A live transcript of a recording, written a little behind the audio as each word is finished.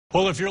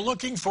Well, if you're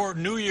looking for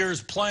New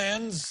Year's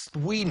plans,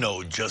 we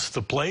know just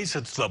the place.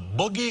 It's the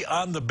Boogie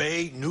on the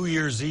Bay New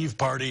Year's Eve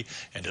party,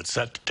 and it's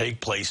set to take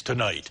place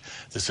tonight.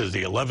 This is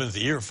the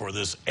 11th year for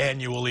this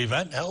annual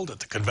event held at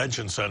the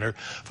Convention Center.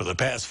 For the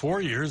past 4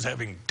 years,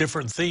 having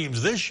different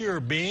themes, this year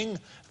being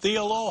the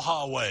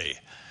Aloha Way.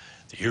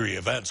 The YourErie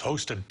event's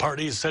hosted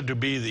party is said to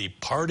be the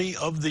party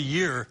of the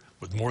year,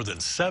 with more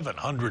than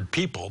 700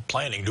 people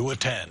planning to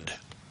attend.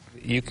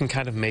 You can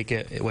kind of make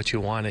it what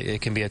you want.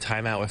 It can be a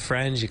time out with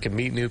friends. You can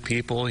meet new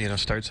people,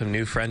 start some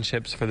new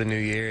friendships for the new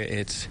year.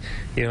 It's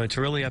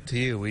really up to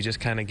you. We just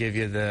kind of give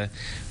you the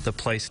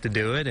place to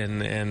do it,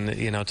 and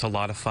it's a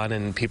lot of fun,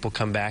 and people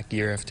come back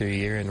year after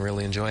year and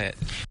really enjoy it.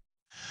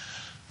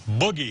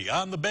 Boogie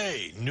on the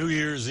Bay New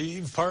Year's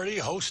Eve party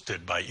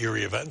hosted by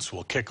YourErie Events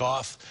will kick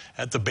off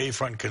at the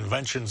Bayfront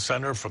Convention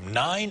Center from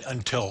 9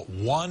 until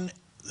 1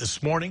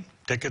 this morning.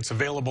 Tickets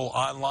available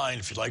online.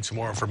 If you'd like some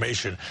more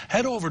information,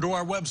 head over to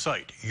our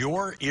website,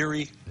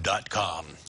 YourErie.com.